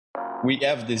We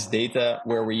have this data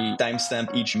where we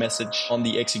timestamp each message on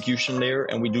the execution layer,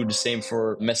 and we do the same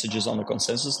for messages on the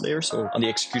consensus layer. So on the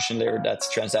execution layer, that's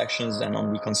transactions, and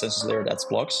on the consensus layer, that's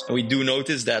blocks. And we do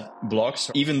notice that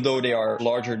blocks, even though they are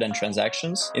larger than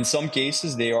transactions, in some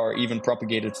cases, they are even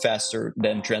propagated faster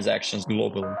than transactions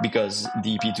globally because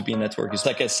the P2P network is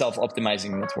like a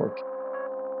self-optimizing network.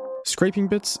 Scraping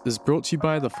Bits is brought to you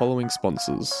by the following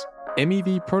sponsors.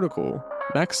 MEV Protocol.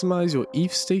 Maximize your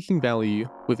ETH staking value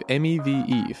with MEV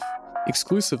ETH,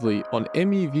 exclusively on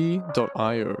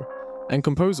mev.io. And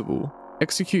Composable.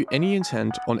 Execute any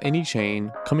intent on any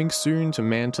chain, coming soon to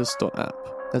mantis.app.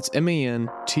 That's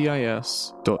mantis.app.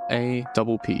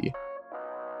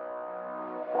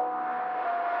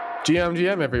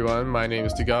 GM everyone, my name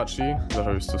is Tagachi, the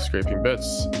host of Scraping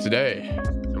Bits. Today,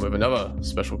 I'm with another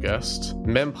special guest,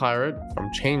 Mempirate from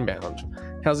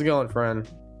Chainbound. How's it going, friend?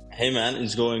 Hey man,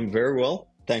 it's going very well.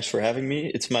 Thanks for having me.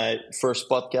 It's my first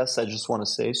podcast, I just want to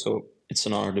say, so it's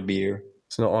an honor to be here.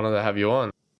 It's an honor to have you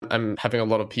on. I'm having a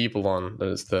lot of people on that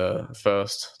it's the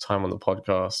first time on the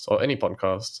podcast, or any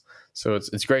podcast. So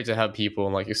it's great to have people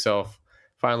like yourself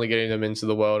finally getting them into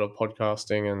the world of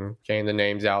podcasting and getting the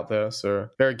names out there. So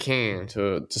very keen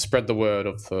to spread the word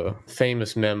of the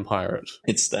famous Mempirate.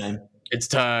 It's time. It's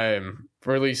time.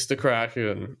 Release the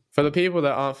Kraken. For the people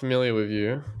that aren't familiar with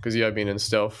you, because you have been in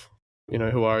stealth,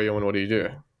 who are you and what do you do?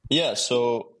 Yeah,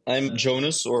 so I'm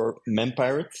Jonas, or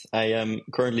Mempirate. I am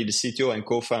currently the CTO and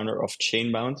co-founder of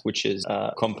Chainbound, which is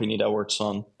a company that works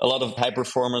on a lot of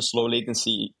high-performance,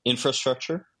 low-latency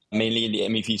infrastructure, mainly in the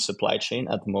MEV supply chain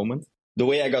at the moment. The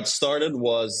way I got started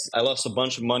was I lost a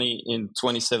bunch of money in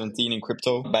 2017 in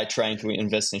crypto by trying to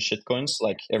invest in shitcoins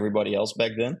like everybody else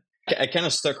back then. I kind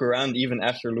of stuck around even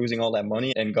after losing all that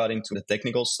money and got into the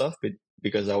technical stuff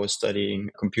because I was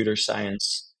studying computer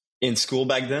science in school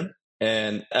back then.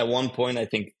 And at one point, I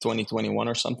think 2021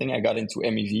 or something, I got into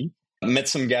MEV. I met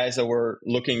some guys that were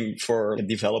looking for a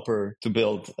developer to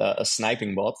build a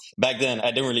sniping bot. Back then,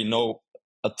 I didn't really know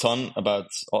a ton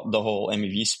about the whole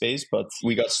MEV space, but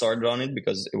we got started on it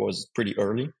because it was pretty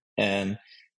early and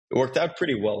it worked out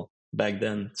pretty well back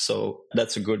then. So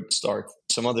that's a good start.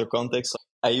 Some other context.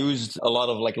 I used a lot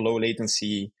of like low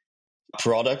latency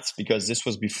products because this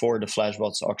was before the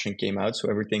Flashbots auction came out.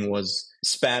 So everything was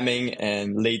spamming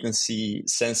and latency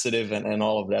sensitive and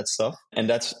all of that stuff. And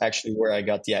that's actually where I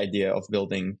got the idea of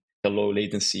building a low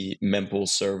latency mempool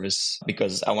service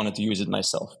because I wanted to use it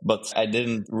myself. But I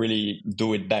didn't really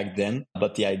do it back then.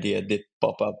 But the idea did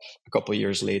pop up a couple of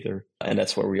years later. And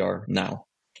that's where we are now.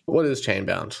 What is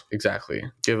Chainbound exactly?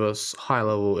 Give us a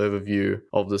high-level overview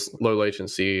of this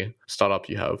low-latency startup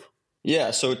you have.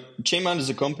 Yeah, so Chainbound is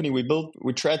a company we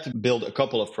tried to build a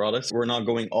couple of products. We're not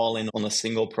going all in on a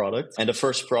single product. And the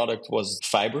first product was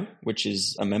Fiber, which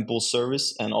is a mempool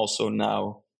service, and also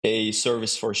now a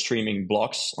service for streaming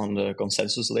blocks on the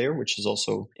consensus layer, which is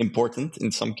also important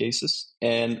in some cases.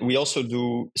 And we also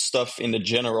do stuff in the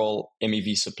general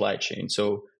MEV supply chain.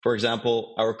 So for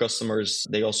example, our customers,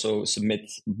 they also submit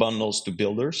bundles to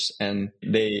builders and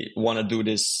they want to do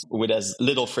this with as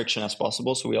little friction as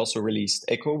possible. So we also released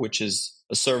Echo, which is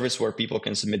a service where people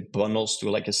can submit bundles to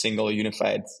like a single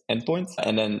unified endpoint.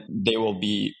 And then they will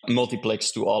be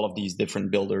multiplexed to all of these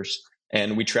different builders.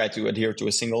 And we try to adhere to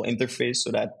a single interface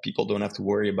so that people don't have to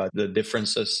worry about the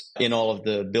differences in all of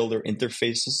the builder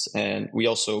interfaces. And we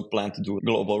also plan to do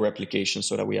global replication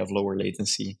so that we have lower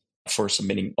latency for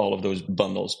submitting all of those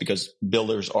bundles because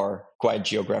builders are quite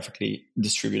geographically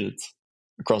distributed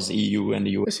across the EU and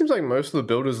the US. It seems like most of the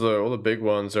builders, though, all the big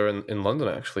ones are in London,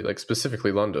 actually, like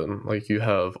specifically London. Like you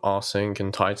have Rsync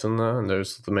and Titan there, and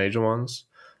those are the major ones.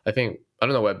 I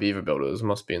don't know where Beaver Build is. It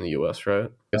must be in the US,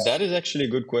 right? That is actually a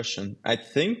good question. I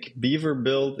think Beaver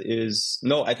Build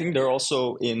I think they're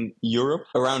also in Europe,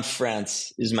 around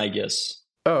France is my guess.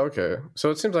 Oh, okay. So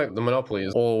it seems like the monopoly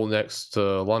is all next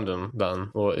to London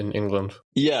then, or in England.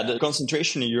 Yeah, the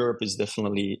concentration in Europe is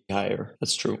definitely higher.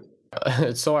 That's true.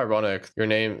 It's so ironic.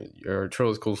 Your tool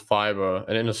is called Fiber,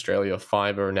 and in Australia,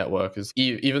 Fiber network is,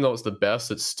 even though it's the best,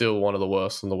 it's still one of the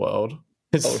worst in the world.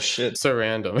 Oh, shit. So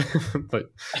random.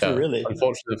 But yeah, really?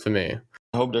 Unfortunate for me.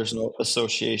 I hope there's no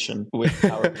association with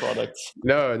our product.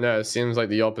 No, it seems like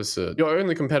the opposite. Your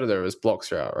only competitor is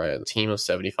Bloxroute, right? A team of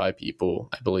 75 people,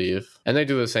 I believe. And they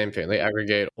do the same thing. They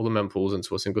aggregate all the mempools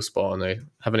into a single spot, and they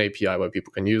have an API where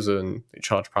people can use it, and they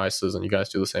charge prices, and you guys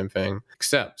do the same thing.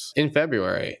 Except in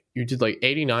February, you did like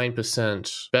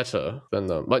 89% better than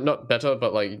them. Like, not better,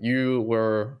 but like you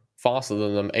were faster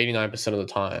than them 89% of the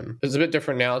time. It's a bit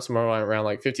different now. It's more around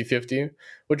like 50-50,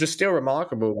 which is still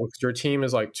remarkable because your team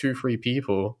is like 2-3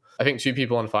 people. I think 2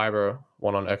 people on Fiber,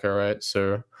 1 on Echo, right?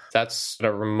 So That's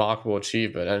a remarkable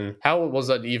achievement. And how was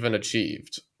that even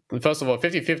achieved? First of all,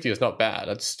 50-50 is not bad.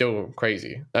 That's still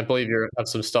crazy. I believe you have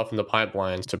some stuff in the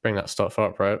pipelines to bring that stuff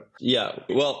up, right? Yeah.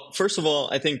 Well, first of all,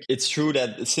 I think it's true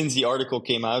that since the article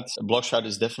came out, Bloxroute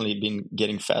has definitely been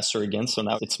getting faster again. So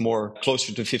now it's more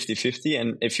closer to 50-50.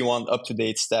 And if you want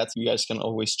up-to-date stats, you guys can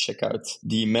always check out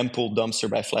the Mempool dumpster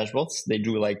by Flashbots. They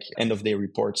do like end-of-day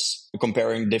reports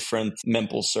comparing different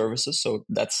Mempool services. So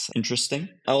that's interesting.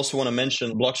 I also want to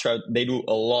mention Bloxroute, they do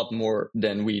a lot more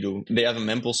than we do. They have a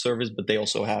Mempool service, but they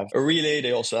also have a relay.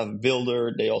 They also have a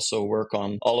builder. They also work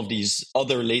on all of these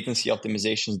other latency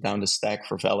optimizations down the stack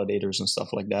for validators and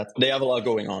stuff like that. They have a lot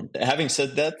going on. Having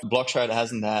said that, Bloxroute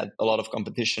hasn't had a lot of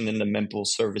competition in the Mempool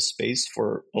service space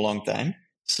for a long time.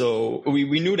 So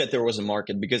we knew that there was a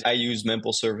market because I used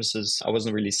Mempool services. I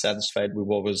wasn't really satisfied with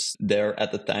what was there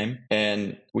at the time.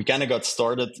 And we kind of got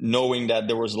started knowing that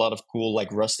there was a lot of cool like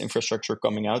Rust infrastructure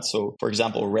coming out. So for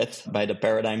example, Red by the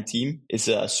Paradigm team is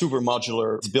a super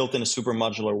modular. It's built in a super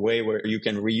modular way where you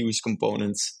can reuse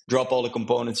components, drop all the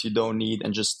components you don't need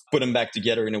and just put them back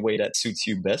together in a way that suits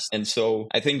you best. And so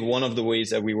I think one of the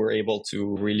ways that we were able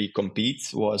to really compete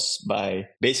was by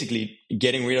basically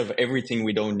getting rid of everything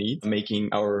we don't need, making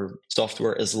our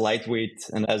software as lightweight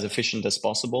and as efficient as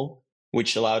possible,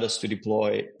 which allowed us to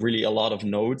deploy really a lot of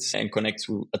nodes and connect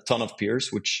to a ton of peers,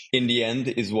 which in the end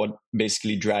is what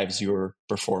basically drives your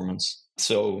performance.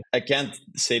 So I can't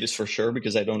say this for sure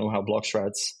because I don't know how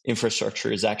Bloxroute's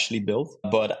infrastructure is actually built,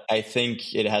 but I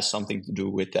think it has something to do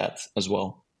with that as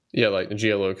well. Yeah, like the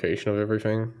geolocation of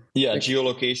everything. Yeah,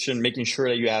 geolocation, making sure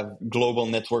that you have global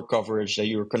network coverage, that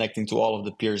you're connecting to all of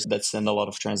the peers that send a lot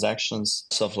of transactions,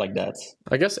 stuff like that.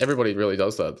 I guess everybody really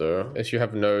does that, though. If you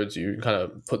have nodes, you kind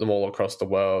of put them all across the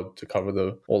world to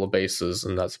cover all the bases,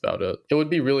 and that's about it. It would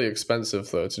be really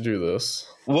expensive, though, to do this.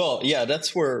 Well, yeah,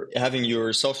 that's where having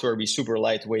your software be super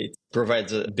lightweight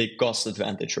provides a big cost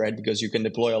advantage, right? Because you can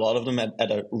deploy a lot of them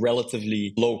at a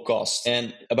relatively low cost.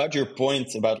 And about your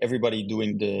point about everybody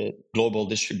doing the global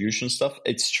distribution stuff,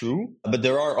 it's true, but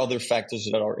there are other factors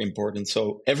that are important.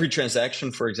 So every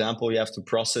transaction, for example, you have to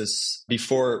process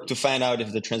to find out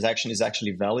if the transaction is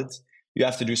actually valid. You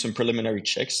have to do some preliminary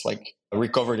checks like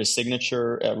recover the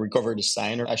signature, recover the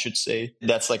signer, I should say.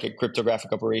 That's like a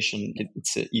cryptographic operation.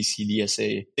 It's an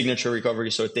ECDSA signature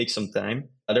recovery, so it takes some time.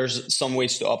 There's some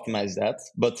ways to optimize that.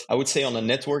 But I would say on the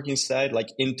networking side, like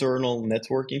internal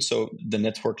networking, so the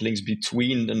network links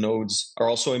between the nodes are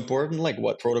also important, like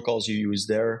what protocols you use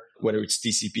there, whether it's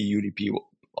TCP, UDP,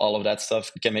 all of that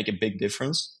stuff can make a big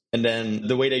difference. And then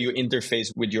the way that you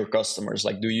interface with your customers,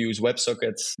 like do you use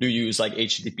WebSockets? Do you use like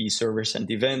HTTP server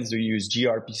sent events? Do you use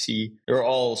gRPC? There are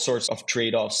all sorts of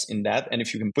trade-offs in that. And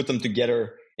if you can put them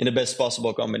together in the best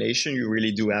possible combination, you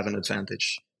really do have an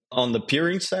advantage. On the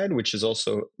peering side, which is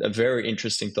also a very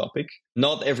interesting topic,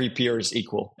 not every peer is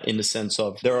equal in the sense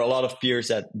of there are a lot of peers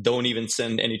that don't even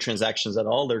send any transactions at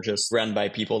all. They're just ran by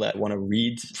people that want to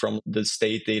read from the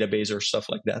state database or stuff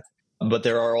like that. But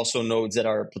there are also nodes that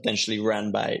are potentially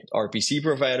ran by RPC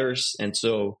providers. And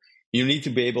so you need to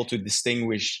be able to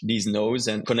distinguish these nodes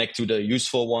and connect to the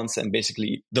useful ones and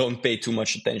basically don't pay too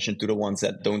much attention to the ones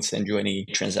that don't send you any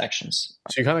transactions.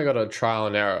 So you kind of got a trial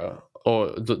and error.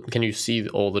 Or can you see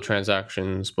all the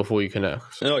transactions before you connect?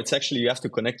 No, it's actually you have to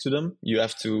connect to them. You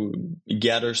have to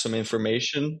gather some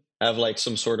information, have like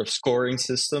some sort of scoring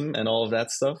system and all of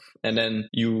that stuff. And then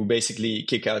you basically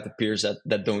kick out the peers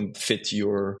that don't fit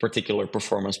your particular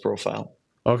performance profile.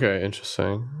 Okay,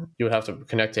 interesting. You would have to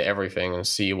connect to everything and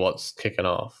see what's kicking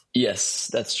off. Yes,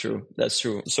 that's true. That's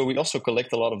true. So we also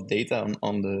collect a lot of data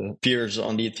on the peers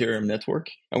on the Ethereum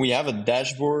network. And we have a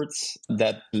dashboard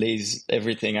that lays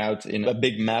everything out in a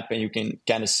big map and you can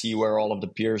kind of see where all of the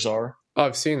peers are. Oh,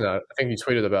 I've seen that. I think you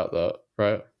tweeted about that,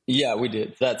 right? Yeah, we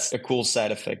did. That's a cool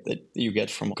side effect that you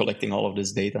get from collecting all of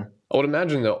this data. I would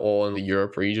imagine they're all in the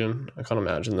Europe region. I can't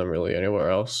imagine them really anywhere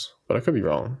else, but I could be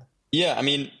wrong. Yeah, I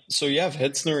mean, so you have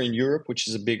Hetzner in Europe, which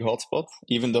is a big hotspot,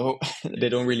 even though they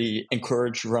don't really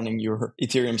encourage running your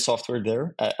Ethereum software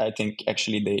there. I think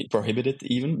actually they prohibit it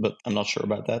even, but I'm not sure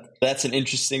about that. That's an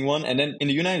interesting one. And then in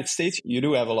the United States, you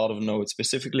do have a lot of nodes,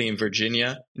 specifically in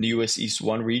Virginia, in the US East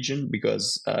 1 region,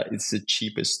 because it's the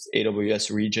cheapest AWS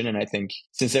region. And I think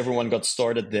since everyone got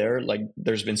started there, like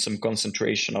there's been some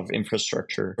concentration of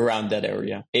infrastructure around that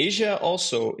area. Asia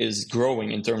also is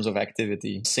growing in terms of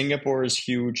activity. Singapore is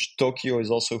huge. Tokyo is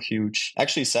also huge.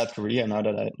 Actually, South Korea, now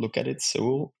that I look at it,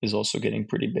 Seoul is also getting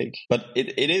pretty big. But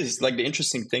it is like the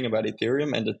interesting thing about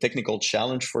Ethereum and the technical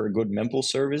challenge for a good mempool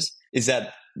service is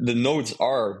that the nodes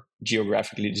are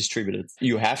geographically distributed.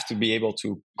 You have to be able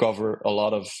to cover a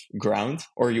lot of ground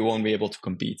or you won't be able to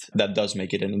compete. That does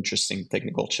make it an interesting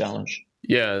technical challenge.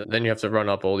 Yeah, then you have to run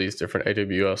up all these different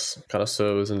AWS kind of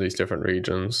servers in these different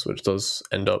regions, which does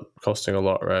end up costing a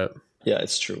lot, right? Yeah,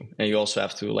 it's true. And you also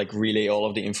have to like relay all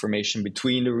of the information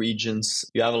between the regions.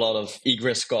 You have a lot of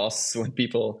egress costs when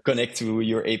people connect to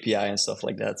your API and stuff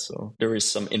like that. So there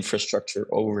is some infrastructure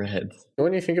overhead.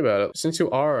 When you think about it, since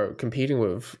you are competing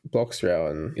with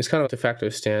Bloxroute and it's kind of de facto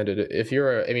standard, if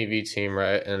you're an MEV team,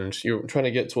 right, and you're trying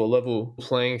to get to a level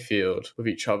playing field with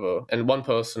each other, and one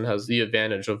person has the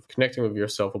advantage of connecting with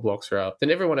yourself or Bloxroute,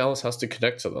 then everyone else has to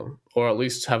connect to them, or at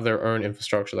least have their own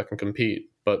infrastructure that can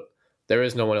compete. But there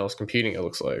is no one else competing, it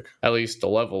looks like. At least the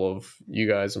level of you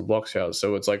guys and Bloxroute.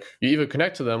 So it's like you either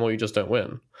connect to them or you just don't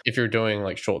win. If you're doing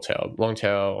like short tail, long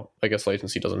tail, I guess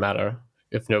latency doesn't matter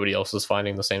if nobody else is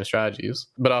finding the same strategies.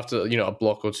 But after, a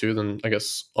block or two, then I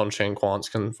guess on-chain quants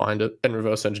can find it and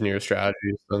reverse engineer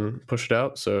strategies and push it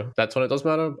out. So that's when it does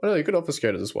matter. I know you could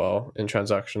obfuscate it as well in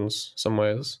transactions some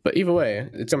ways. But either way,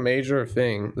 it's a major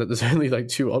thing that there's only like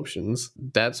two options.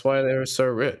 That's why they're so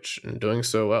rich and doing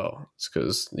so well. It's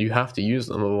because you have to use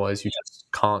them, otherwise you just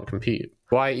can't compete.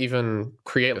 Why even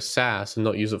create a SaaS and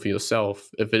not use it for yourself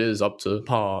if it is up to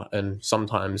par and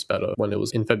sometimes better when it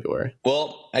was in February?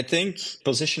 Well, I think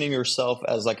positioning yourself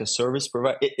as like a service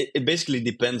provider, it basically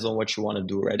depends on what you want to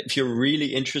do, right? If you're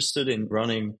really interested in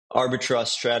running arbitrage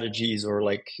strategies or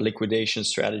like liquidation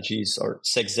strategies or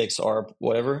SexDex ARB,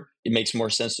 whatever, it makes more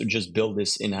sense to just build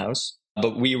this in-house.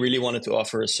 But we really wanted to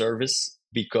offer a service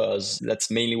because that's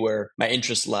mainly where my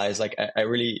interest lies. Like I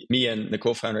really, me and the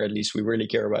co-founder at least, we really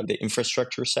care about the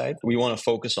infrastructure side. We want to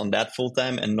focus on that full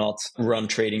time and not run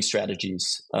trading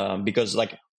strategies. Because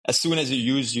like as soon as you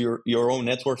use your own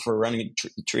network for running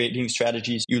trading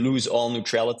strategies, you lose all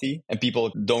neutrality and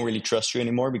people don't really trust you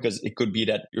anymore because it could be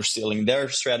that you're stealing their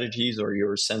strategies or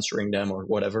you're censoring them or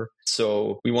whatever.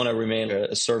 So we want to remain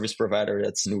a service provider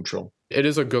that's neutral. It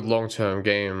is a good long-term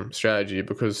game strategy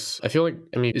because I feel like,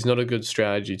 it's not a good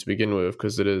strategy to begin with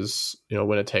because it is,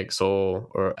 winner takes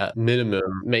all or at minimum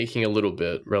making a little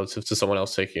bit relative to someone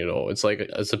else taking it all. It's like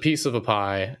it's a piece of a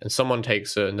pie and someone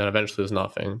takes it and then eventually there's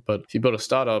nothing. But if you build a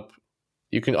startup,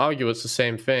 you can argue it's the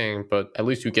same thing, but at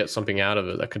least you get something out of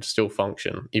it that could still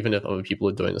function, even if other people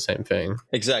are doing the same thing.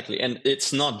 Exactly. And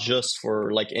it's not just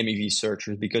for like MEV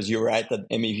searchers, because you're right that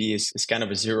MEV is kind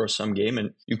of a zero-sum game. And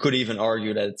you could even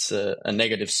argue that it's a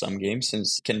negative-sum game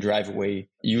since it can drive away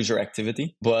user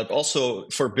activity. But also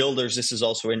for builders, this is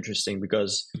also interesting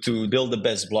because to build the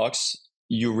best blocks,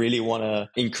 you really want to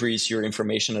increase your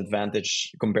information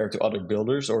advantage compared to other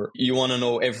builders, or you want to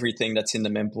know everything that's in the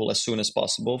mempool as soon as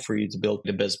possible for you to build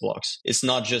the best blocks. It's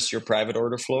not just your private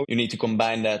order flow. You need to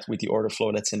combine that with the order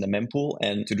flow that's in the mempool.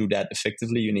 And to do that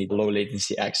effectively, you need low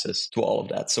latency access to all of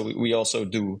that. So we also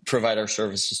do provide our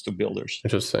services to builders.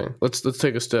 Interesting. Let's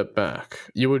take a step back.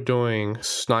 You were doing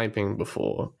sniping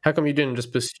before. How come you didn't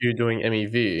just pursue doing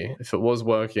MEV if it was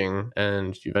working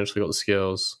and you eventually got the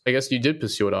skills? I guess you did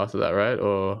pursue it after that, right?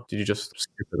 Or did you just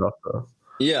skip it after?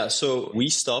 Yeah, so we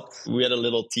stopped. We had a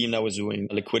little team that was doing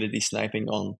liquidity sniping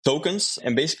on tokens.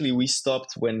 And basically we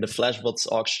stopped when the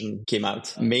Flashbots auction came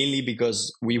out, mainly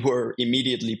because we were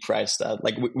immediately priced out.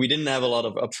 Like we didn't have a lot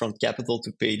of upfront capital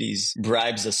to pay these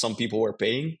bribes that some people were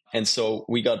paying. And so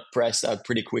we got priced out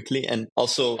pretty quickly. And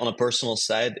also on a personal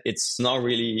side, it's not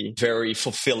really very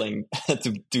fulfilling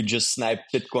to just snipe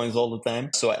Bitcoins all the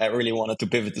time. So I really wanted to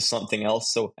pivot to something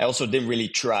else. So I also didn't really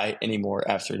try anymore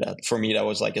after that. For me, that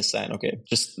was like a sign, okay,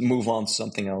 just move on to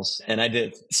something else. And I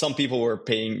did. Some people were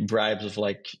paying bribes of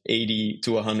like 80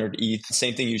 to 100 ETH.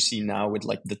 Same thing you see now with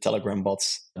like the Telegram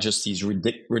bots, just these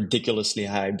ridiculously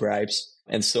high bribes.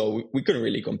 And so we couldn't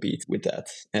really compete with that.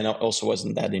 And I also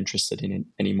wasn't that interested in it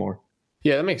anymore.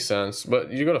 Yeah, that makes sense.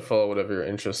 But you got to follow whatever you're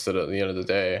interested in at the end of the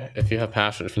day. If you have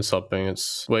passion for something,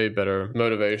 it's way better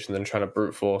motivation than trying to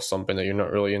brute force something that you're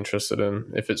not really interested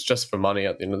in. If it's just for money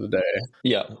at the end of the day.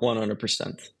 Yeah,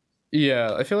 100%.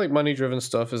 Yeah, I feel like money-driven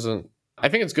stuff isn't... I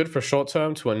think it's good for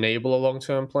short-term to enable a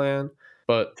long-term plan,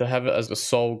 but to have it as the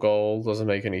sole goal doesn't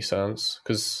make any sense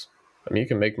because... you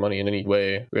can make money in any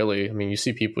way, really. You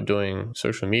see people doing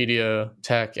social media,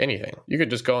 tech, anything. You could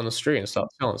just go on the street and start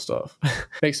selling stuff.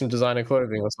 Make some designer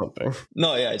clothing or something.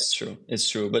 No, yeah, it's true. It's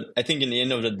true. But I think in the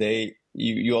end of the day,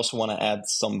 you also want to add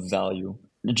some value.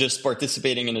 Just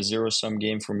participating in a zero-sum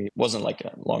game for me wasn't like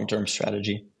a long-term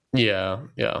strategy. Yeah.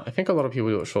 I think a lot of people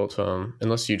do it short-term,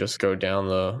 unless you just go down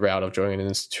the route of joining an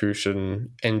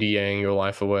institution, NDAing your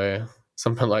life away,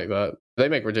 something like that. They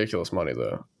make ridiculous money,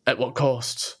 though. At what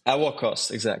cost? At what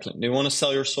cost, exactly. Do you want to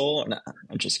sell your soul? Nah,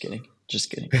 I'm just kidding. just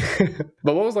kidding.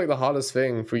 But what was like the hardest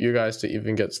thing for you guys to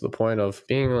even get to the point of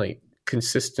being like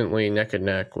consistently neck and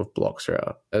neck with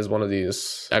Bloxroute as one of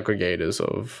these aggregators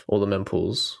of all the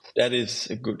mempools? That is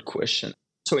a good question.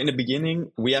 So in the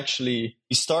beginning, we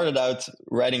started out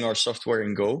writing our software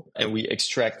in Go, and we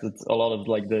extracted a lot of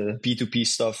like the P2P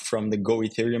stuff from the Go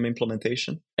Ethereum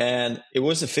implementation. And it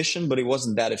was efficient, but it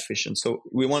wasn't that efficient. So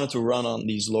we wanted to run on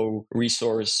these low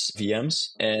resource VMs.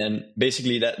 And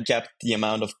basically that capped the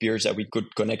amount of peers that we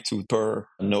could connect to per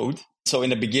node. So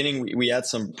in the beginning, we had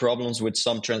some problems with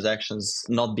some transactions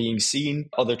not being seen,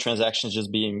 other transactions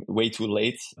just being way too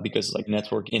late because like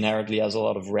network inherently has a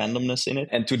lot of randomness in it.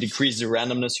 And to decrease the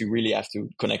randomness, you really have to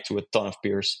connect to a ton of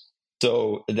peers.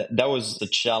 So that was the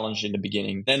challenge in the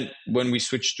beginning. Then when we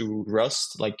switched to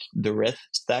Rust, like the Red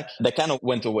stack, that kind of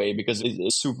went away because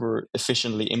it's super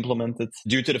efficiently implemented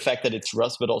due to the fact that it's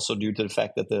Rust, but also due to the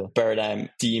fact that the Paradigm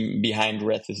team behind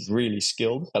Red is really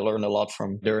skilled. I learned a lot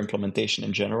from their implementation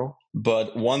in general.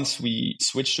 But once we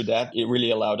switched to that, it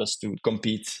really allowed us to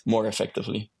compete more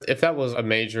effectively. If that was a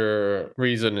major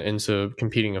reason into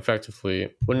competing effectively,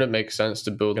 wouldn't it make sense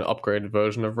to build an upgraded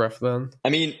version of Ref then? I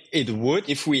mean, it would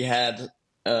if we had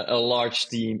a large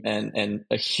team and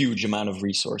a huge amount of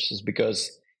resources, because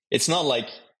it's not like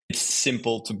it's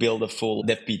simple to build a full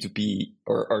dev P2P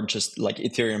or just like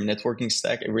Ethereum networking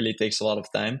stack. It really takes a lot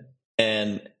of time.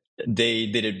 And they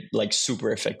did it like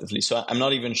super effectively. So I'm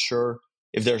not even sure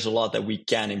if there's a lot that we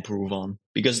can improve on,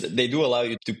 because they do allow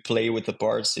you to play with the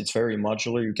parts. It's very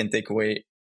modular. You can take away,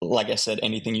 like I said,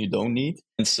 anything you don't need.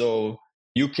 And so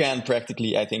you can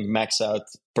practically, I think, max out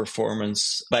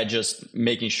performance by just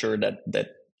making sure that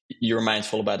you're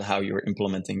mindful about how you're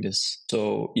implementing this.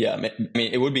 So yeah, I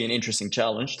mean, it would be an interesting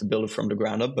challenge to build it from the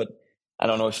ground up, but I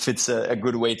don't know if it's a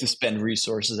good way to spend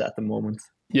resources at the moment.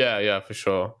 Yeah, for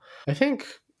sure. I think,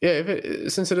 yeah,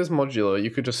 since it is modular, you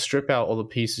could just strip out all the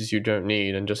pieces you don't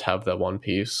need and just have that one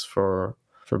piece for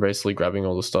basically grabbing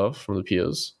all the stuff from the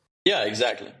peers. Yeah,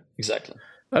 exactly.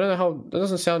 I don't know how, that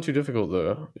doesn't sound too difficult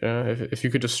though. Yeah, if you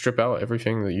could just strip out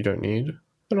everything that you don't need.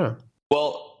 I don't know.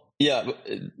 Well, yeah,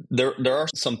 there are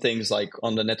some things like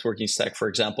on the networking stack, for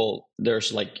example,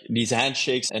 there's like these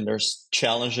handshakes and there's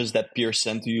challenges that peers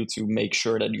send to you to make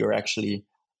sure that you're actually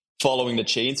following the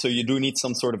chain. So you do need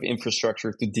some sort of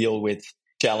infrastructure to deal with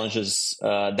challenges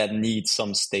that need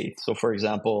some state. So for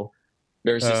example,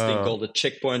 there's this thing called the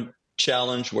checkpoint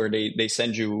challenge where they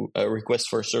send you a request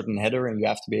for a certain header and you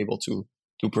have to be able to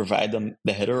provide them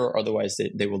the header, or otherwise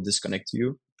they will disconnect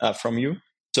you from you.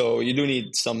 So you do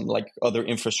need some like other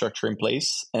infrastructure in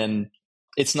place, and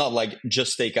it's not like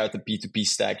just take out the P2P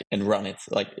stack and run it.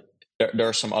 Like there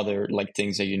are some other like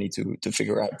things that you need to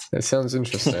figure out. It sounds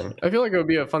interesting. I feel like it would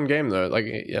be a fun game though. Like,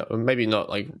 yeah, maybe not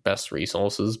like best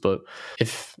resources, but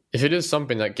if it is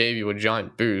something that gave you a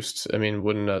giant boost, I mean,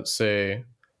 wouldn't that say,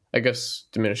 I guess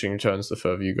diminishing returns the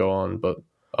further you go on, but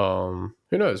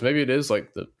who knows? Maybe it is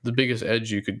like the biggest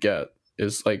edge you could get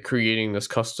is like creating this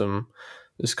custom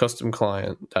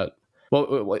client that,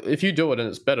 well, if you do it and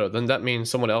it's better, then that means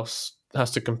someone else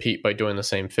has to compete by doing the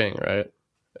same thing, right?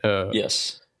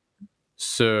 Yes.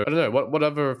 So I don't know, what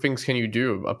other things can you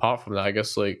do apart from that? I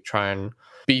guess like try and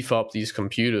beef up these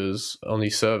computers on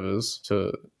these servers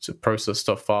to process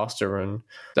stuff faster, and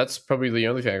that's probably the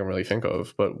only thing I can really think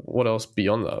of. But what else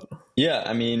beyond that? Yeah,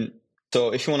 I mean,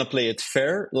 so if you want to play it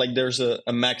fair, like there's a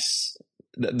max,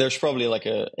 there's probably like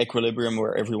a equilibrium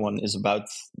where everyone is about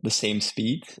the same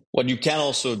speed. What you can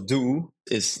also do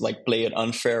is like play it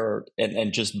unfair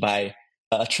and just buy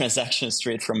a transaction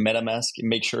straight from MetaMask and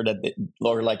make sure that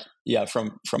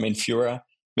from Infura,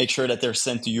 make sure that they're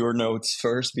sent to your nodes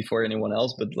first before anyone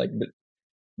else. But like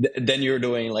then you're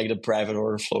doing like the private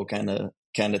order flow kind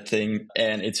of thing,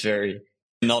 and it's very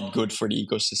not good for the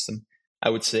ecosystem, I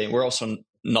would say. We're also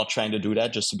not trying to do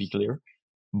that, just to be clear.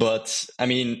 But I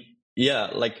mean,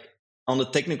 yeah, like on the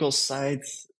technical side,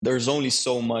 there's only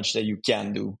so much that you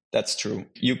can do. That's true.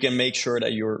 You can make sure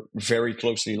that you're very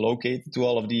closely located to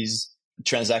all of these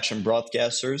transaction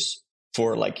broadcasters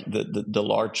for like the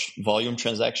large volume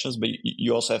transactions, but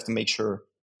you also have to make sure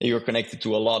that you're connected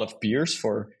to a lot of peers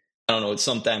for, I don't know,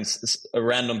 sometimes a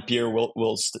random peer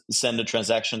will send a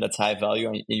transaction that's high value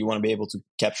and you want to be able to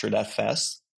capture that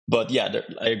fast. But yeah,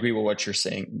 I agree with what you're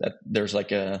saying, that there's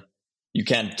like you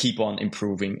can't keep on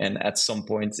improving. And at some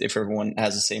point, if everyone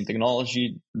has the same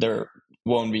technology, there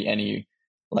won't be any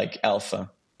like alpha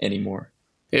anymore.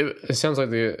 It sounds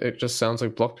like it just sounds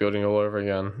like block building all over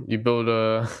again. You build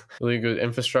a really good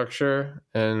infrastructure,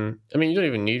 and I mean, you don't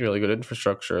even need really good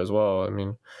infrastructure as well. I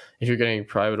mean, if you're getting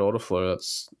private order flow,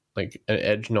 that's like an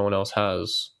edge no one else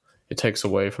has. it takes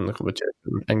away from the competition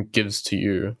and gives to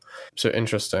you. So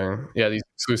interesting. Yeah, these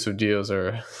exclusive deals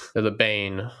they're the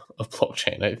bane of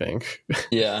blockchain, I think.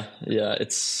 Yeah,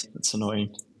 it's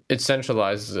annoying. It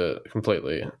centralizes it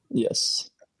completely. Yes.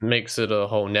 Makes it a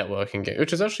whole networking game,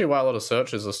 which is actually why a lot of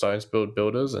searchers are starting to build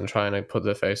builders and trying to put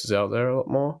their faces out there a lot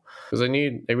more, because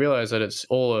they realize that it's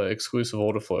all an exclusive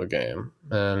order flow game,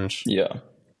 and yeah,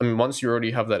 I mean, once you already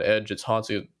have that edge, it's hard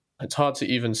to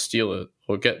even steal it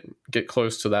or get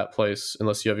close to that place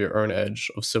unless you have your own edge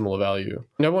of similar value.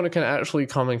 No one can actually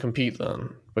come and compete then,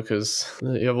 because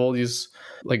you have all these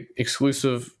like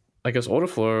exclusive, I guess, order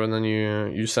flow, and then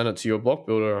you send it to your block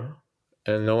builder,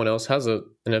 and no one else has it,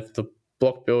 and if the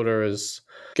block builder is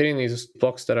getting these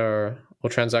blocks or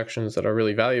transactions that are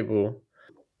really valuable,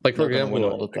 like for example, win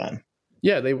all the time.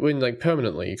 Yeah, they win like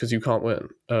permanently because you can't win,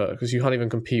 because you can't even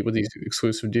compete with these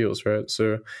exclusive deals, right?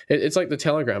 So it's like the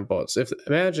Telegram bots.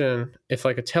 Imagine if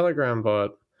like a Telegram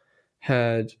bot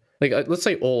had like let's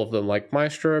say all of them, like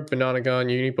Maestro, Banana Gun,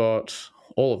 Unibot,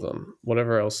 all of them,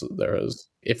 whatever else there is.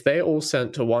 If they all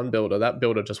sent to one builder, that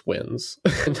builder just wins.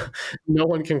 No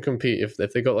one can compete. If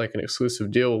they got like an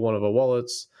exclusive deal with one of the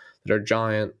wallets that are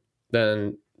giant,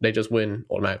 then they just win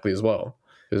automatically as well,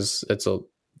 because it's a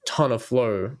ton of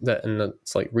flow and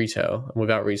it's like retail. And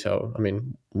without retail, I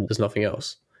mean, there's nothing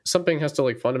else. Something has to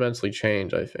like fundamentally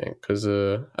change, I think, because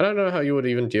I don't know how you would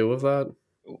even deal with that.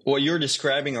 What you're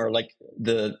describing are like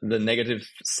the negative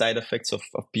side effects of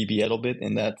PB a little bit,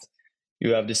 in that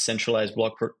you have these centralized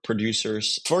block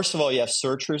producers. First of all, you have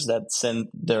searchers that send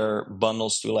their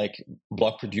bundles to like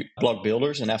block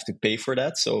builders and have to pay for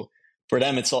that. So for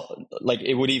them, it's all, like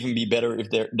it would even be better if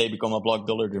they become a block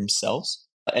builder themselves.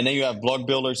 And then you have block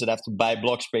builders that have to buy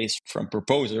block space from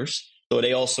proposers. So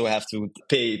they also have to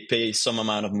pay some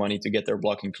amount of money to get their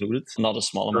block included. Not a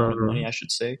small amount of money, I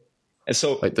should say. And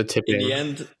so like the tipping. In the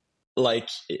end, like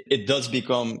it does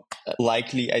become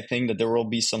likely, I think, that there will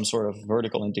be some sort of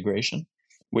vertical integration,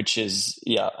 which is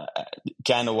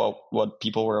kind of what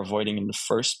people were avoiding in the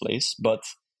first place. But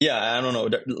yeah, I don't know,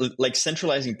 like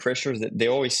centralizing pressures, that they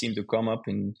always seem to come up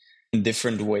in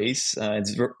different ways.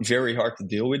 It's very hard to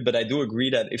deal with, but I do agree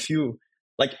that if you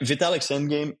like Vitalik's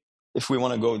endgame, if we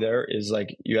want to go there, is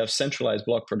like you have centralized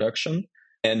block production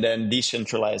and then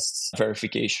decentralized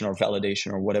verification or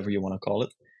validation or whatever you want to call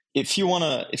it. If you want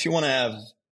to have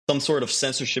some sort of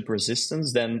censorship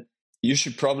resistance, then you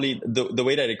should probably, the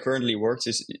way that it currently works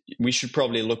is we should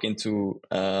probably look into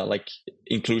like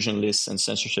inclusion lists and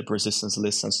censorship resistance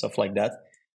lists and stuff like that,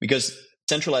 because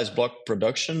centralized block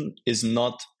production is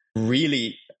not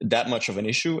really that much of an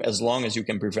issue as long as you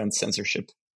can prevent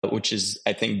censorship, which is,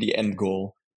 I think, the end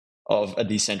goal of a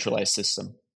decentralized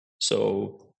system.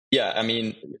 So yeah, I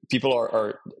mean, people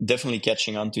are definitely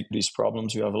catching on to these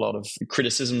problems. You have a lot of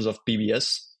criticisms of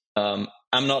PBS. I'm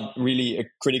not really a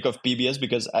critic of PBS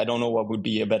because I don't know what would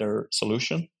be a better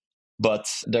solution, but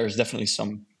there's definitely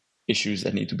some issues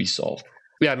that need to be solved.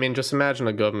 Yeah, I mean, just imagine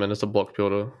a government as a block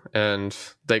builder and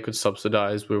they could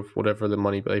subsidize with whatever the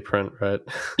money they print, right?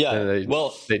 Yeah,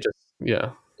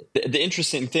 yeah. The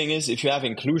interesting thing is, if you have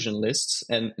inclusion lists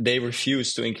and they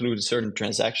refuse to include certain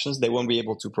transactions, they won't be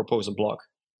able to propose a block.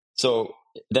 So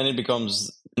then it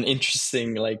becomes an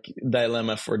interesting like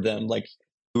dilemma for them. Like,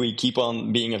 do we keep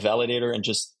on being a validator and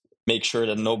just make sure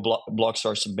that no blocks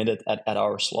are submitted at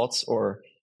our slots, or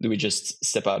do we just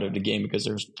step out of the game because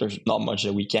there's not much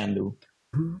that we can do?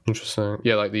 Interesting.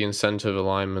 Yeah, like the incentive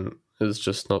alignment is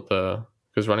just not there,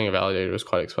 because running a validator is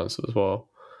quite expensive as well.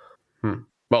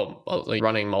 Well, like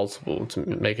running multiple to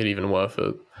make it even worth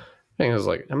it. I think it's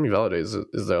like, how many validators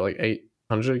is there? Like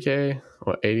 800k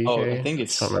or 80k? Oh, I think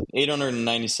it's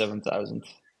 897,000.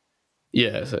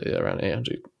 Yeah, so yeah, around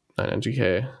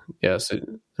 900k. Yeah, so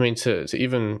I mean, to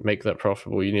even make that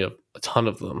profitable, you need a ton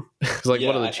of them. Because like,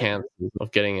 what are the chances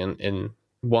of getting in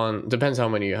one? Depends how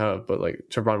many you have, but like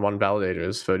to run one validator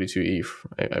is 32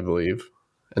 ETH, I believe,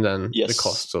 and then the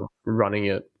cost of running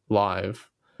it live.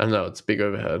 I know it's big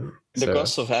overhead. The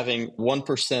cost of having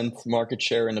 1% market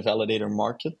share in the validator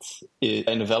market,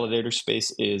 in the validator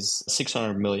space, is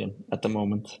 600 million at the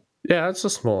moment. Yeah, it's a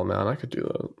small amount. I could do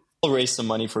that. I'll raise some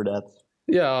money for that.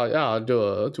 Yeah, I'll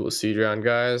do a seed round,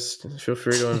 guys. Feel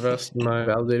free to invest in my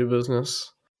validator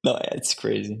business. No, it's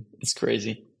crazy. It's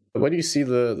crazy. Where do you see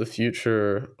the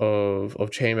future of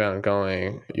Chainbound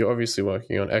going? You're obviously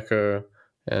working on Echo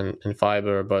and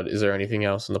Fiber, but is there anything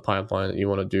else in the pipeline that you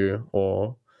want to do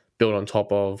or build on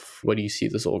top of? Where do you see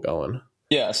this all going?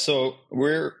 Yeah, so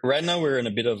we're in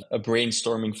a bit of a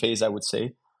brainstorming phase, I would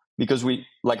say, because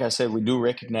like I said, we do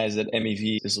recognize that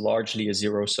MEV is largely a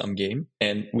zero-sum game,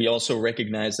 and we also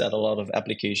recognize that a lot of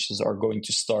applications are going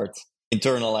to start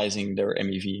internalizing their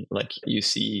MEV. Like you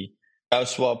see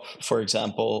CowSwap, for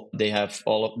example, they have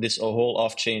all of this, a whole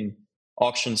off-chain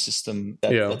auction system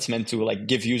that's meant to like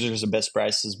give users the best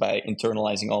prices by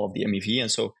internalizing all of the MEV.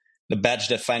 And so the batch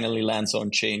that finally lands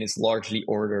on chain is largely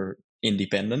order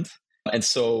independent. And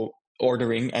so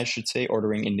ordering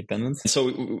independent. And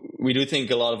so we do think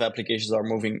a lot of applications are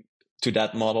moving to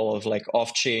that model of like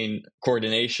off-chain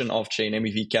coordination, off-chain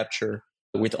MEV capture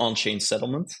with on-chain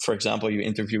settlement. For example, you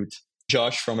interviewed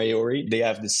Josh from Aori. They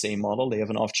have the same model. They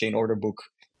have an off-chain order book,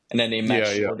 and then they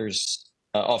match orders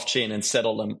off-chain and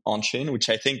settle them on-chain, which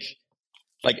I think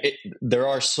there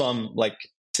are some like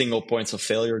single points of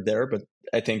failure there, but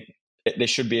I think they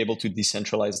should be able to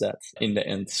decentralize that in the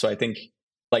end. So I think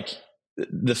like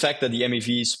the fact that the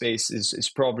MEV space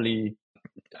is probably,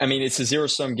 I mean, it's a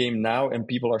zero-sum game now, and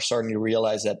people are starting to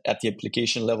realize that at the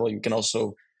application level, you can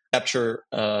also capture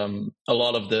a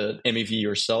lot of the MEV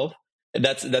yourself.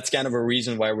 That's kind of a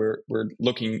reason why we're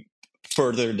looking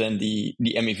further than the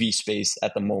MEV space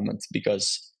at the moment,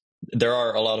 because there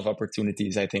are a lot of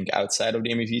opportunities, I think, outside of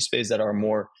the MEV space that are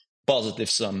more positive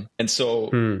sum. And so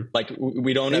like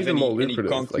we don't have any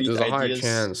concrete there's a higher ideas.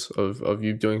 chance of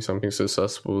you doing something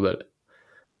successful that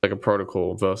like a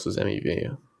protocol versus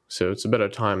MEV. So it's a better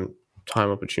time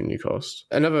opportunity cost.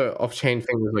 Another off-chain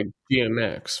thing is like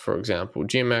GMX, for example.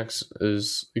 GMX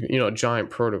is, a giant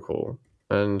protocol,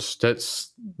 and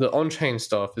that's the on-chain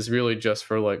stuff is really just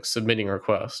for like submitting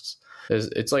requests.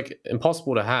 It's like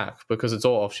impossible to hack because it's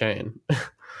all off-chain.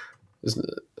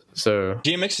 So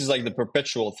GMX is like the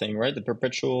perpetual thing, right? The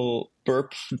perpetual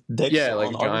perp DEX. Yeah,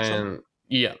 like giant.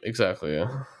 Yeah, exactly.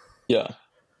 Yeah.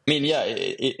 I mean, yeah,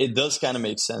 it does kind of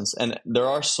make sense. And there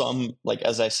are some, like,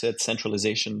 as I said,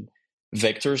 centralization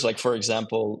vectors. Like, for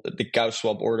example, the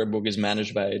CowSwap order book is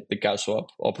managed by the CowSwap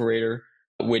operator,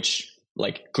 which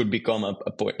like could become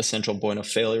a central point of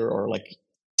failure, or like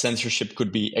censorship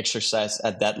could be exercised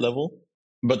at that level.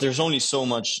 But there's only so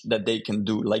much that they can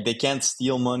do. Like, they can't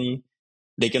steal money.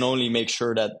 They can only make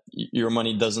sure that your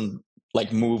money doesn't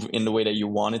like move in the way that you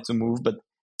want it to move. But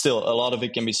still, a lot of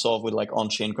it can be solved with like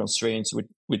on-chain constraints, with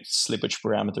slippage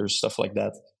parameters, stuff like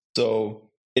that. So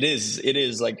it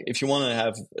is like, if you want to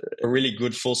have a really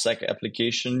good full stack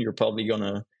application, you're probably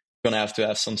gonna have to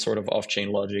have some sort of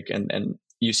off-chain logic, and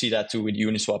you see that too with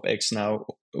Uniswap X now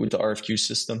with the RFQ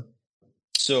system.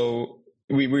 So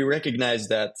we recognize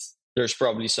that there's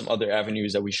probably some other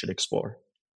avenues that we should explore.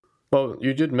 Well,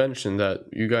 you did mention that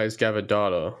you guys gather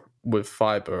data with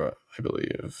Fiber, I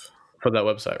believe, for that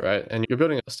website, right? And you're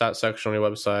building a stats section on your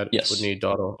website. Yes. Which would need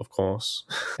data, of course.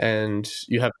 And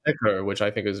you have Echo, which I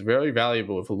think is very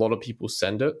valuable if a lot of people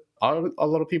send it. Are a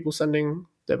lot of people sending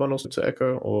their bundles to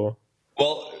Echo, or?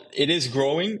 Well, it is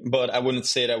growing, but I wouldn't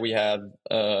say that we have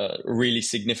a really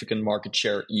significant market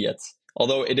share yet.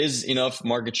 Although it is enough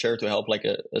market share to help like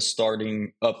a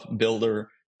starting up builder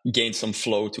gain some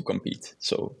flow to compete.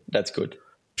 So that's good.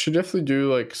 Should definitely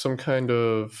do like some kind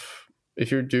of,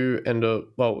 if you do end up,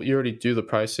 well, you already do the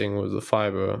pricing with the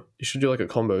Fiber, you should do like a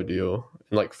combo deal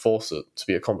and like force it to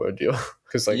be a combo deal.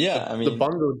 Because like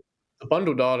the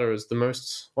bundle data is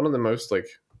one of the most like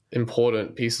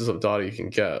important pieces of data you can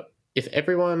get. If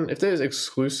there's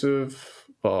exclusive,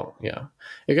 well, yeah,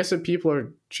 I guess if people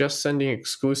are just sending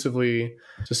exclusively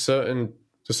to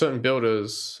certain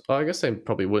builders, I guess they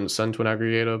probably wouldn't send to an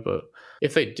aggregator, but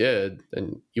if they did,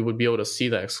 then you would be able to see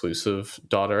that exclusive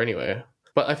data anyway.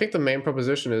 But I think the main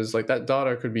proposition is like that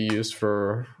data could be used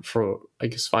for I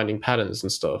guess finding patterns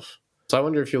and stuff. So I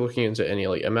wonder if you're looking into any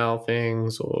like ML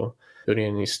things or doing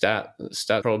any stat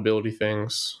probability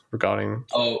things regarding.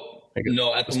 Oh,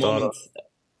 no, at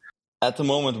the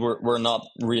moment we're not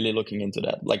really looking into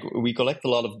that. Like, we collect a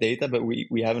lot of data, but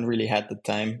we haven't really had the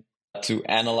time to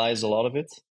analyze a lot of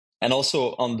it. And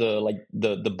also on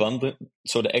the bundle,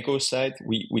 so the Echo side,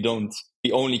 we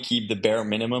only keep the bare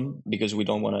minimum because we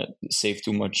don't want to save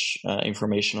too much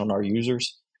information on our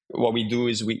users. What we do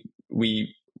is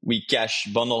we cache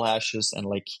bundle hashes and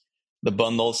like the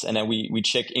bundles, and then we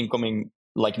check incoming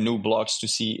like new blocks to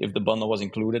see if the bundle was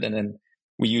included, and then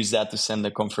we use that to send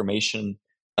the confirmation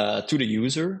to the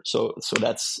user. So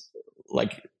that's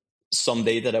like some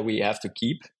data that we have to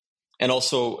keep. And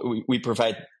also we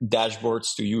provide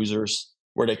dashboards to users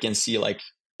where they can see like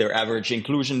their average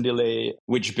inclusion delay,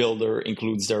 which builder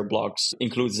includes their blocks,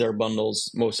 includes their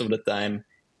bundles most of the time,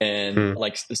 and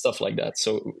like stuff like that.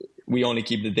 So we only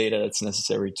keep the data that's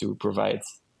necessary to provide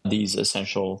these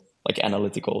essential like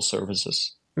analytical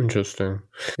services. Interesting.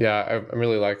 Yeah, I'm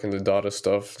really liking the data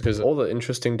stuff because all the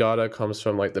interesting data comes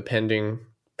from like the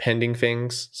pending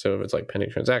things. So if it's like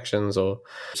pending transactions or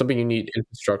something you need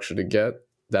infrastructure to get,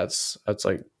 that's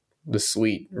like the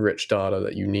sweet, rich data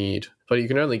that you need. But you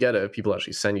can only get it if people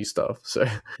actually send you stuff. So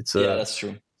it's Yeah, that's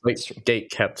true. like That's true.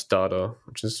 gate kept data,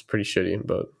 which is pretty shitty.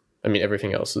 But I mean,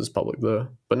 everything else is public there,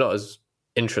 but not as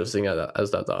interesting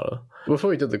as that data. Before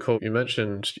we did the call, you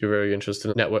mentioned you're very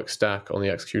interested in network stack on the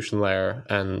execution layer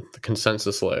and the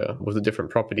consensus layer with the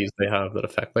different properties they have that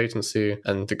affect latency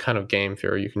and the kind of game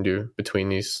theory you can do between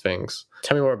these things.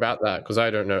 Tell me more about that, because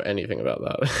I don't know anything about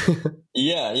that.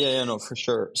 Yeah, no, for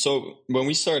sure. So when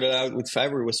we started out with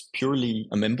Fiverr, it was purely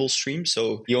a Mempool stream.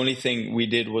 So the only thing we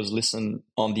did was listen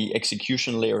on the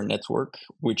execution layer network,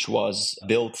 which was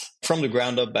built from the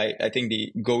ground up by, I think,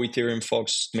 the Go Ethereum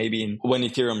folks, maybe when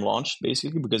Ethereum launched,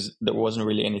 basically, because there wasn't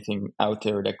really anything out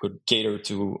there that could cater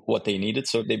to what they needed.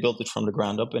 So they built it from the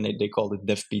ground up, and they called it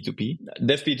Dev P2P.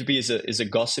 Dev P2P is a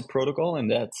gossip protocol, in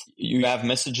that you have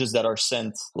messages that are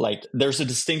sent. Like, there's a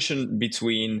distinction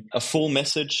between a full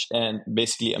message and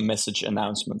basically a message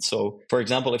announcement. So, for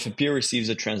example, if a peer receives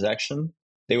a transaction,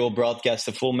 they will broadcast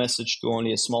a full message to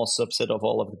only a small subset of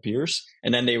all of the peers,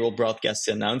 and then they will broadcast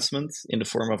the announcement in the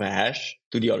form of a hash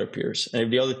to the other peers. And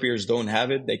if the other peers don't have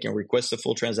it, they can request a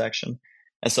full transaction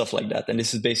and stuff like that. And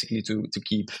this is basically to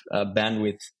keep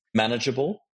bandwidth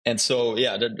manageable. And so,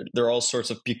 yeah, there are all sorts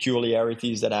of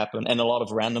peculiarities that happen and a lot of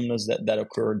randomness that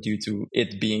occur due to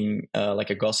it being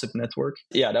like a gossip network.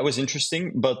 Yeah, that was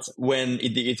interesting. But when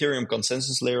the Ethereum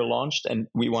consensus layer launched and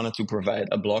we wanted to provide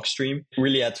a block stream, we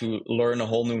really had to learn a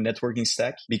whole new networking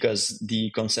stack, because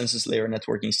the consensus layer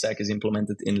networking stack is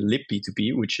implemented in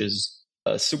libp2p, which is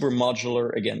a super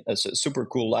modular, again, a super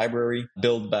cool library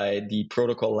built by the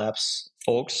Protocol Labs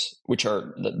folks, which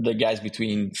are the guys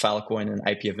between Filecoin and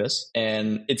IPFS.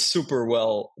 And it's super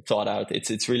well thought out.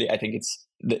 It's really, I think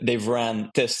they've ran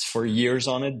tests for years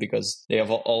on it, because they have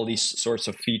all these sorts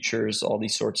of features, all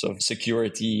these sorts of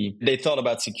security. They thought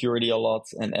about security a lot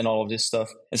and all of this stuff.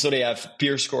 And so they have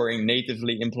peer scoring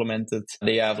natively implemented.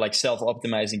 They have like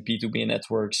self-optimizing P2P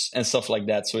networks and stuff like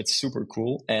that. So it's super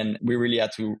cool. And we really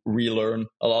had to relearn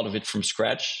a lot of it from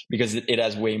scratch, because it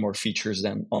has way more features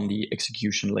than on the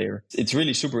execution layer. It's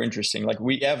really super interesting. Like,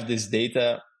 we have this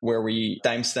data where we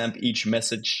timestamp each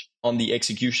message on the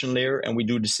execution layer, and we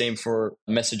do the same for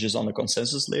messages on the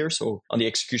consensus layer. So on the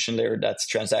execution layer, that's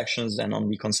transactions, and on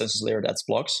the consensus layer, that's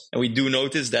blocks. And we do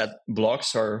notice that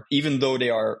blocks are, even though they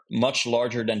are much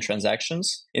larger than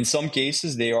transactions, in some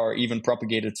cases, they are even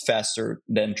propagated faster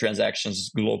than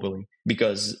transactions globally,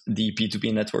 because the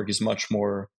P2P network is much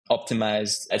more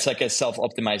optimized. It's like a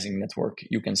self-optimizing network,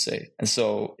 you can say. And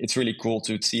so it's really cool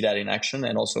to see that in action.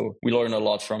 And also we learn a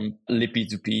lot from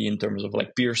libp2p in terms of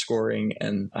like peer scoring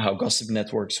and how gossip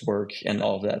networks work and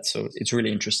all of that. So it's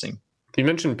really interesting. You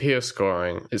mentioned peer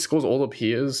scoring. It scores all the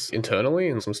peers internally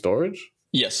in some storage?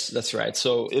 Yes, that's right.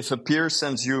 So if a peer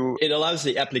sends you, it allows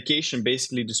the application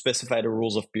basically to specify the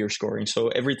rules of peer scoring. So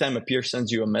every time a peer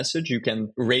sends you a message, you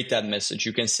can rate that message.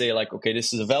 You can say like, okay,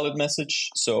 this is a valid message,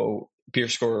 so peer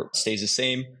score stays the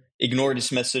same. Ignore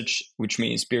this message, which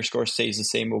means peer score stays the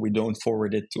same, but we don't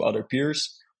forward it to other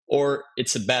peers. Or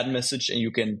it's a bad message, and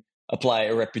you can apply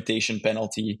a reputation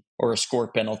penalty or a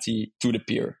score penalty to the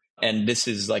peer. And this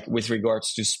is like with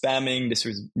regards to spamming, this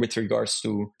is with regards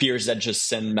to peers that just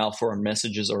send malformed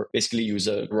messages or basically use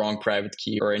a wrong private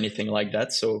key or anything like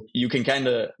that. So you can kind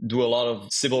of do a lot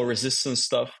of Sybil resistance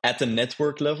stuff at the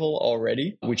network level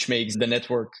already, which makes the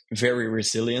network very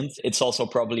resilient. It's also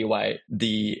probably why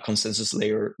the consensus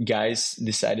layer guys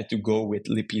decided to go with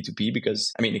libp2p,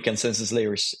 because I mean, the consensus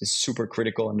layer is super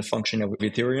critical in the function of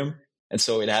Ethereum. And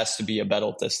so it has to be a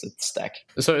battle-tested stack.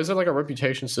 So is it like a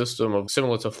reputation system of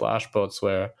similar to Flashbots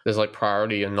where there's like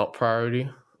priority and not priority?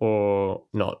 Or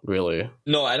not really?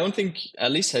 No, I don't think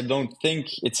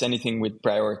it's anything with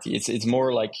priority. It's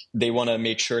more like they want to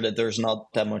make sure that there's not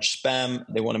that much spam.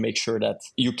 They want to make sure that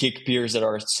you kick peers that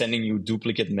are sending you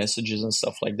duplicate messages and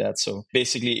stuff like that. So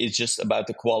basically, it's just about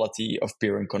the quality of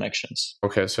peering connections.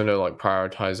 Okay, so no like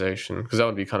prioritization, because that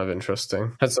would be kind of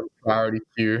interesting. Had some priority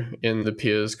queue in the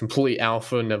peers, complete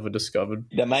alpha, never discovered.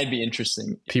 That might be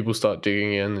interesting. People start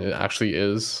digging in. It actually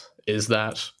is. Is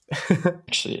that?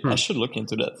 Actually, I should look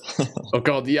into that. Oh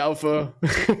god, the alpha.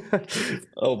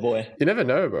 Oh boy. You never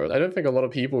know, bro. I don't think a lot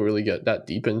of people really get that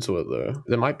deep into it, though.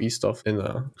 There might be stuff in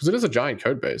there, because it is a giant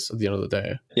code base at the end of the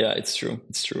day. Yeah, it's true.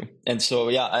 And so,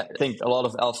 yeah, I think a lot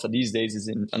of alpha these days is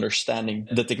in understanding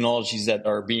the technologies that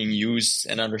are being used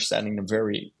and understanding them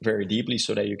very, very deeply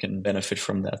so that you can benefit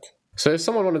from that. So if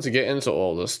someone wanted to get into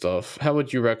all this stuff, how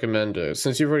would you recommend it?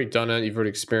 Since you've already done it, you've already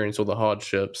experienced all the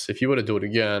hardships. If you were to do it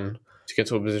again, to get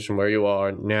to a position where you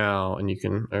are now, and you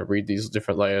can read these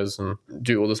different layers and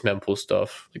do all this mempool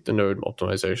stuff, like the node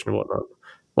optimization and whatnot,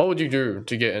 What would you do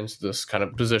to get into this kind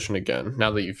of position again,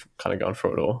 now that you've kind of gone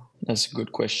through it all? That's a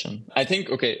good question. I think,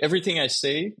 okay, everything I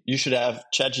say, you should have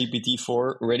ChatGPT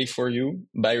 4 ready for you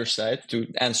by your side to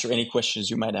answer any questions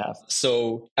you might have.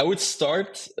 So I would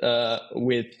start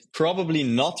with probably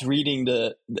not reading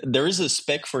there is a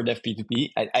spec for Dev P2P.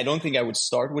 I don't think I would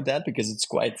start with that because it's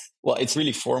it's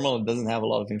really formal. It doesn't have a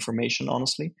lot of information,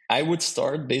 honestly. I would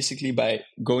start basically by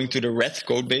going to the Red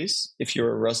code base if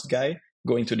you're a Rust guy,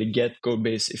 going to the Get code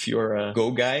base if you're a Go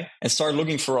guy, and start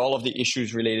looking for all of the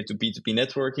issues related to P2P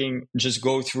networking. Just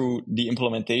go through the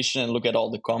implementation and look at all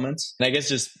the comments. And I guess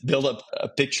just build up a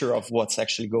picture of what's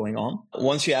actually going on.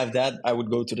 Once you have that, I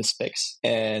would go to the specs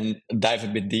and dive a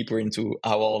bit deeper into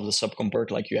how all of the subcomp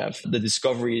work. Like you have the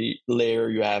discovery layer,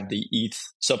 you have the ETH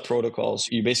sub protocols.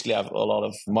 You basically have a lot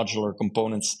of modular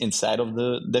components inside of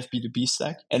the Dev P2P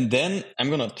stack. And then I'm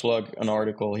going to plug an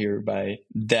article here by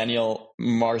Daniel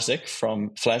Marzek from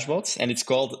Flashbots, and it's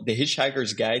called The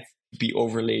Hitchhiker's Guide to P2P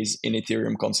Overlays in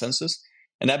Ethereum Consensus.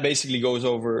 And that basically goes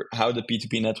over how the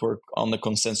P2P network on the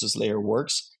consensus layer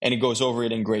works, and it goes over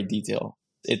it in great detail.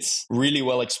 It's really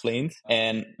well explained,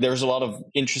 and there's a lot of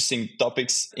interesting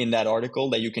topics in that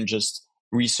article that you can just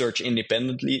research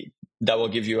independently that will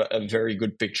give you a very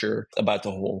good picture about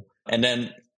the whole. And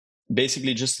then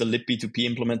basically just the libp2p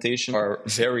implementation are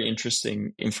very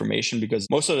interesting information because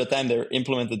most of the time they're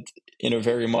implemented in a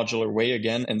very modular way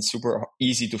again and super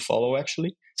easy to follow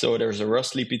actually. So there's a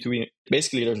Rust libp2p,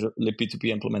 basically there's a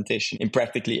libp2p implementation in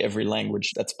practically every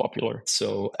language that's popular.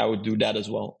 So I would do that as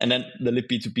well. And then the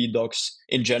libp2p docs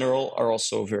in general are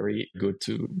also very good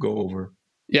to go over.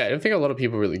 Yeah, I don't think a lot of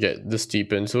people really get this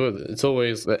deep into it. It's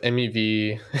always the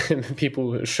MEV,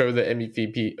 people show the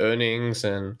MEVP earnings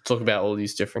and talk about all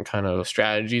these different kind of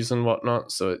strategies and whatnot.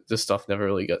 So this stuff never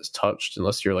really gets touched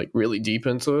unless you're like really deep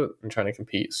into it and trying to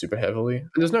compete super heavily. And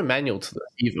there's no manual to this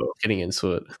either, getting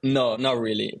into it. No, not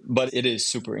really. But it is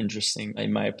super interesting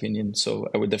in my opinion. So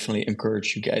I would definitely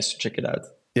encourage you guys to check it out.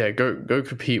 Yeah, go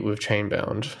compete with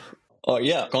Chainbound. Oh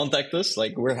yeah, contact us.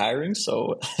 Like we're hiring,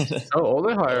 so oh,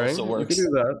 they're hiring. Also works. You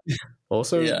can do that.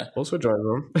 Also join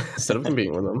them instead of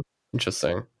competing with them.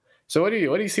 Interesting. So, what do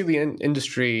you see the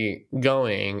industry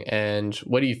going, and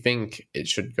what do you think it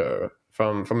should go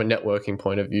from a networking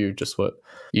point of view? Just what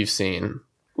you've seen.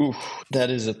 Ooh,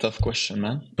 that is a tough question,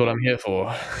 man. That's what I'm here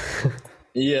for.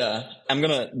 Yeah, I'm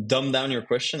gonna dumb down your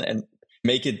question and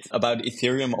make it about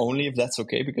Ethereum only, if that's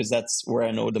okay, because that's where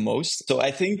I know the most. So I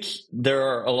think there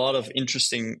are a lot of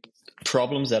interesting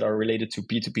problems that are related to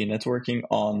P2P networking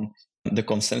on the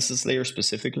consensus layer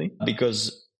specifically,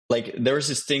 because like there's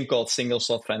this thing called single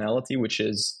slot finality, which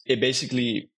is it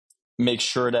basically makes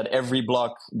sure that every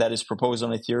block that is proposed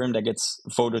on Ethereum that gets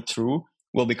voted through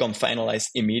will become finalized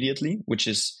immediately, which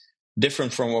is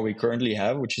different from what we currently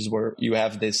have, which is where you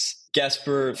have this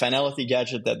Casper finality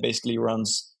gadget that basically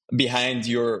runs behind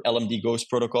your LMD Ghost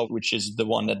protocol, which is the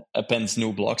one that appends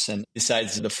new blocks and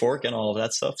decides the fork and all of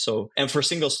that stuff. So, and for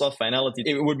single slot finality,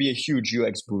 it would be a huge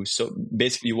UX boost. So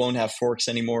basically you won't have forks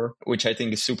anymore, which I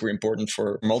think is super important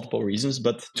for multiple reasons.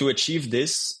 But to achieve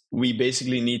this, we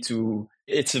basically need to,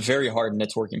 it's a very hard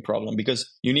networking problem because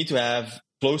you need to have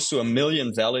close to 1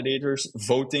 million validators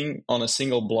voting on a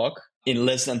single block in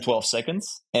less than 12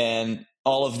 seconds. And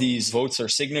all of these votes are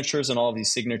signatures, and all of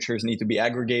these signatures need to be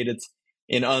aggregated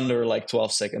in under like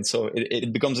 12 seconds. So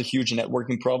it becomes a huge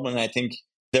networking problem. And I think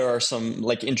there are some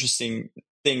like interesting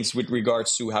things with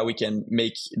regards to how we can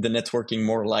make the networking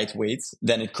more lightweight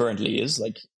than it currently is.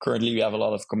 Like currently we have a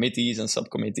lot of committees and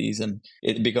subcommittees, and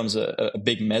it becomes a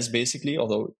big mess basically,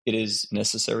 although it is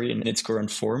necessary in its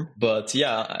current form. But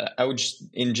yeah, I would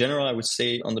in general, I would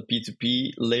say on the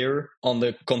P2P layer, on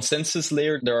the consensus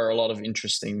layer, there are a lot of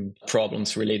interesting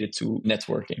problems related to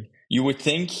networking. You would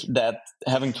think that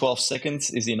having 12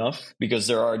 seconds is enough because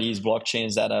there are these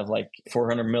blockchains that have like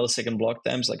 400 millisecond block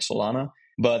times like Solana.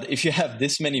 But if you have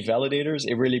this many validators,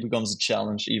 it really becomes a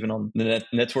challenge, even on the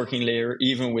networking layer,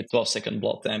 even with 12-second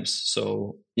block times.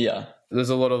 So, yeah. There's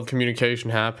a lot of communication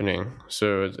happening.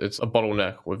 So it's a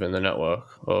bottleneck within the network,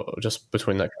 or just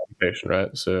between that communication,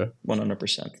 right? So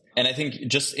 100%. And I think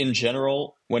just in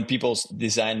general, when people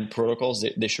design protocols,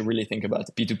 they should really think about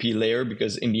the P2P layer,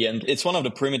 because in the end, it's one of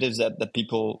the primitives that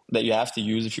you have to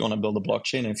use if you want to build a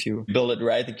blockchain. And if you build it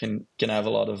right, it can have a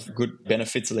lot of good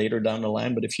benefits later down the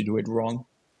line. But if you do it wrong,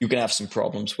 you can have some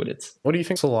problems with it. What do you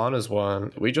think Solana's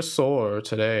one? We just saw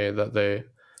today that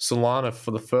Solana, for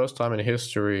the first time in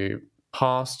history,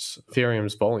 passed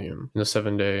Ethereum's volume in the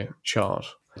 7-day chart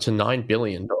to $9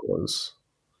 billion,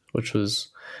 which was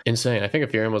insane. I think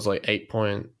Ethereum was like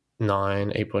 8.9,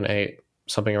 8.8,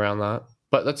 something around that.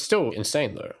 But that's still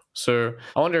insane though. So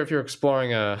I wonder if you're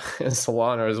exploring in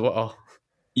Solana as well.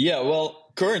 Yeah,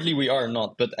 well, currently we are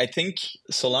not, but I think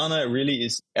Solana really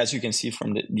is, as you can see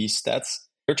from these stats,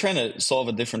 they're trying to solve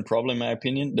a different problem, in my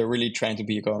opinion. They're really trying to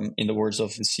become, in the words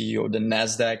of the CEO, the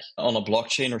NASDAQ on a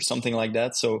blockchain or something like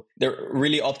that. So they're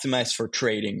really optimized for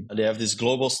trading. They have this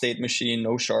global state machine,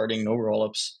 no sharding, no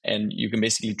rollups, and you can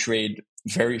basically trade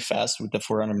very fast with the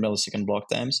 400 millisecond block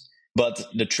times. But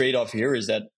the trade-off here is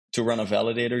that to run a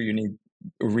validator, you need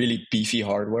really beefy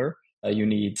hardware. You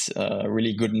need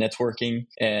really good networking,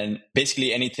 and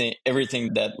basically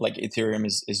everything that like Ethereum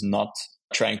is not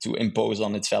trying to impose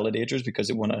on its validators, because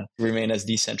it want to remain as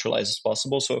decentralized as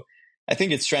possible. So I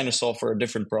think it's trying to solve for a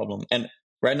different problem. And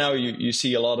right now you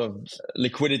see a lot of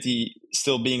liquidity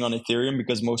still being on Ethereum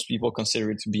because most people consider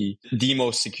it to be the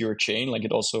most secure chain. Like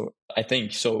it also, I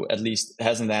think so, at least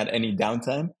hasn't had any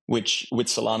downtime, which with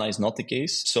Solana is not the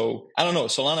case. So I don't know.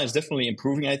 Solana is definitely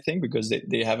improving, I think, because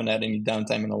they haven't had any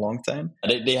downtime in a long time.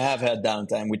 They have had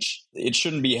downtime, which it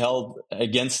shouldn't be held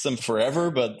against them forever,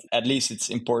 but at least it's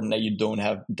important that you don't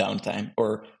have downtime,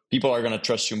 or people are going to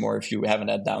trust you more if you haven't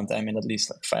had downtime in at least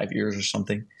like 5 years or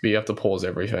something. But you have to pause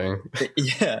everything.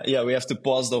 Yeah, we have to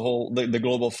pause the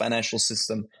global financial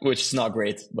system, which is not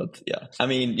great. But yeah, I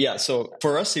mean, yeah, so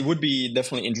for us, it would be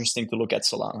definitely interesting to look at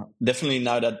Solana. Definitely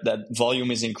now that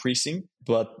volume is increasing.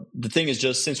 But the thing is,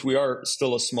 just since we are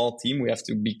still a small team, we have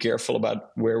to be careful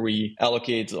about where we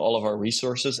allocate all of our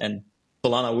resources. And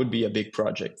Solana would be a big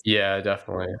project. Yeah,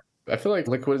 definitely. I feel like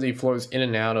liquidity flows in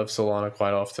and out of Solana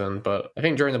quite often, but I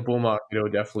think during the bull market, it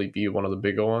would definitely be one of the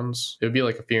bigger ones. It would be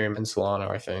like Ethereum and Solana,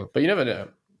 I think. But you never know.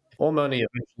 All money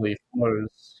eventually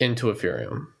flows into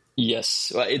Ethereum.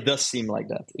 Yes, well, it does seem like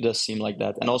that. It does seem like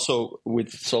that. And also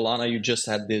with Solana, you just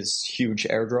had this huge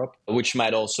airdrop, which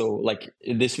might also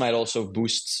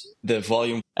boost the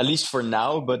volume, at least for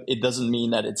now, but it doesn't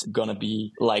mean that it's going to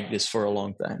be like this for a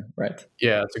long time, right?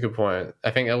 Yeah, that's a good point.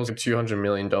 I think that was a $200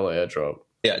 million airdrop.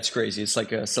 Yeah, it's crazy. It's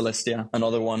like a Celestia,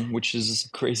 another one, which is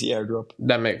a crazy airdrop.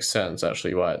 That makes sense,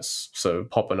 actually, why it's so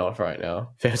popping off right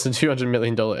now. If it's a $200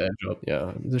 million airdrop,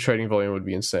 yeah, the trading volume would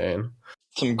be insane.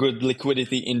 Some good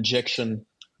liquidity injection.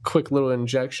 Quick little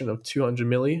injection of 200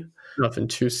 milli. Nothing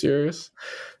too serious.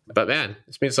 But man,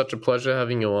 it's been such a pleasure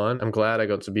having you on. I'm glad I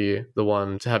got to be the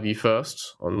one to have you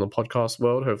first on the podcast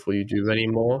world. Hopefully you do many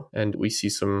more, and we see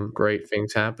some great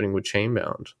things happening with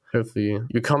Chainbound. Hopefully you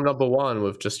become number one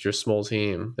with just your small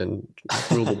team and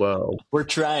rule the world. We're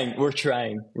trying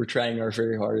our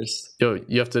very hardest. Yo,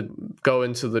 you have to go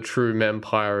into the true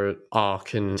Mempirate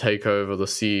arc and take over the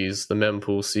seas, the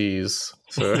Mempool seas.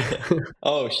 So.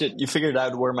 Oh shit, you figured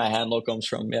out where my handle comes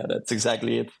from. Yeah, that's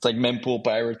exactly it. It's like Mempool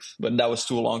Pirate, but that was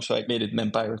too long, so I made it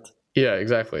Mempirate. Yeah,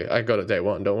 exactly. I got it day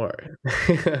one, don't worry.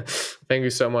 Thank you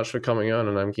so much for coming on,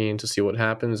 and I'm keen to see what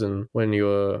happens. And when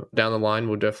you're down the line,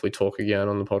 we'll definitely talk again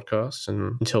on the podcast.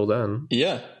 And until then.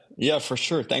 Yeah, for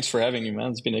sure. Thanks for having me,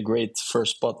 man. It's been a great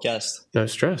first podcast. No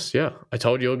stress. Yeah, I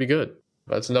told you it would be good.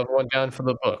 That's another one down for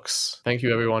the books. Thank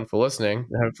you, everyone, for listening.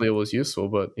 Hopefully it was useful.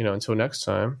 But, until next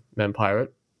time, Mempirate,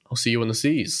 I'll see you in the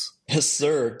seas. Yes,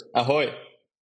 sir. Ahoy.